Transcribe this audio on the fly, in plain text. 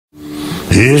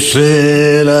He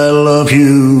said, I love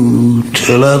you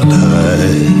till I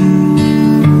die.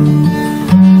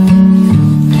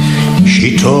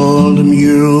 She told him,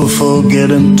 you'll forget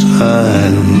in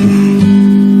time.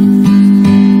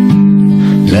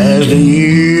 As the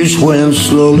years went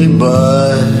slowly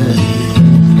by,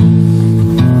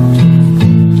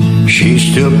 she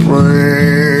still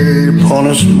preyed upon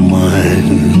his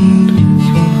mind.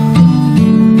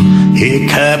 He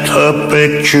kept her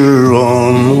picture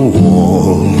on the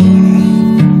wall.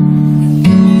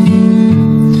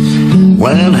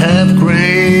 Went half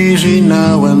crazy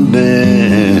now and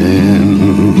then.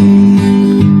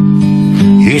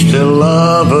 He still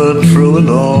loved her through it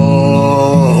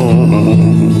all,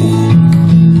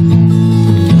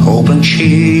 hoping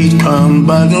she'd come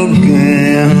back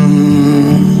again.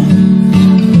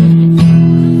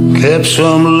 Kept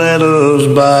some letters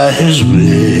by his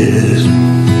bed,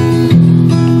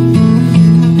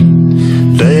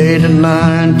 dated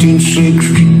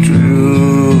 1962,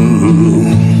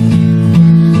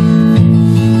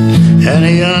 and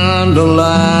he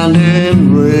underlined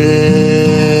in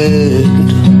red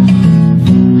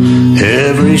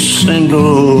every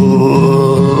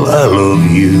single I love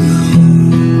you.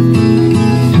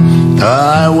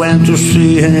 I went to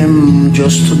see him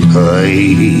just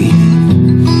today.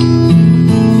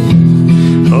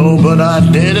 Oh, but I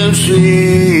didn't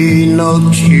see no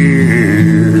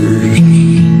tears,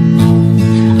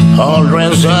 all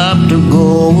dressed up to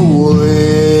go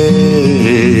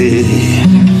away.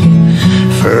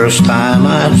 First time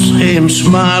I'd see him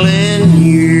smile in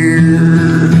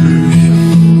years.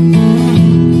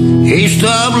 He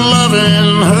stopped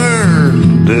loving her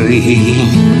today.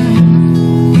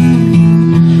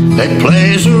 They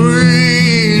place a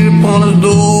reed upon his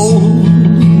door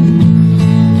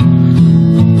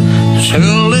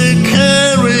till they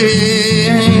carry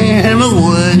him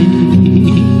away.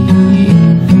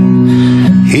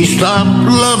 He stopped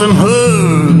loving her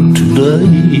today.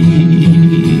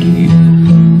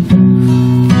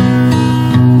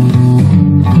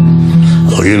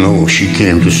 Oh, you know, she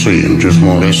came to see him just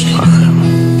one last time,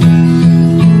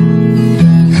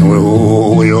 and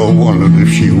we all wondered if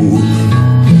she would.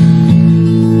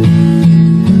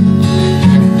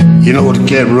 You know what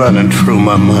kept running through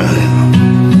my mind?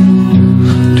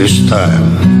 This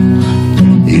time,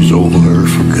 he's over her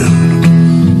for good.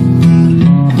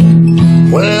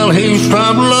 Well, he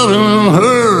stopped loving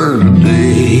her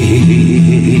today.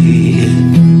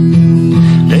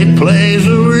 They place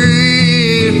a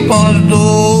reed upon his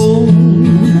door,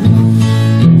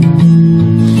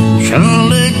 shall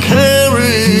they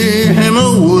carry him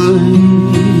away.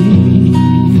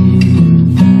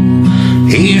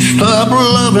 He stopped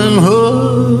loving her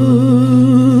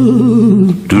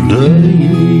today.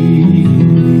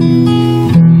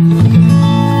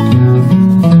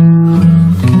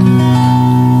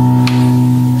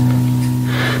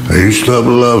 He stopped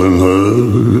loving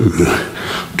her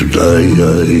today.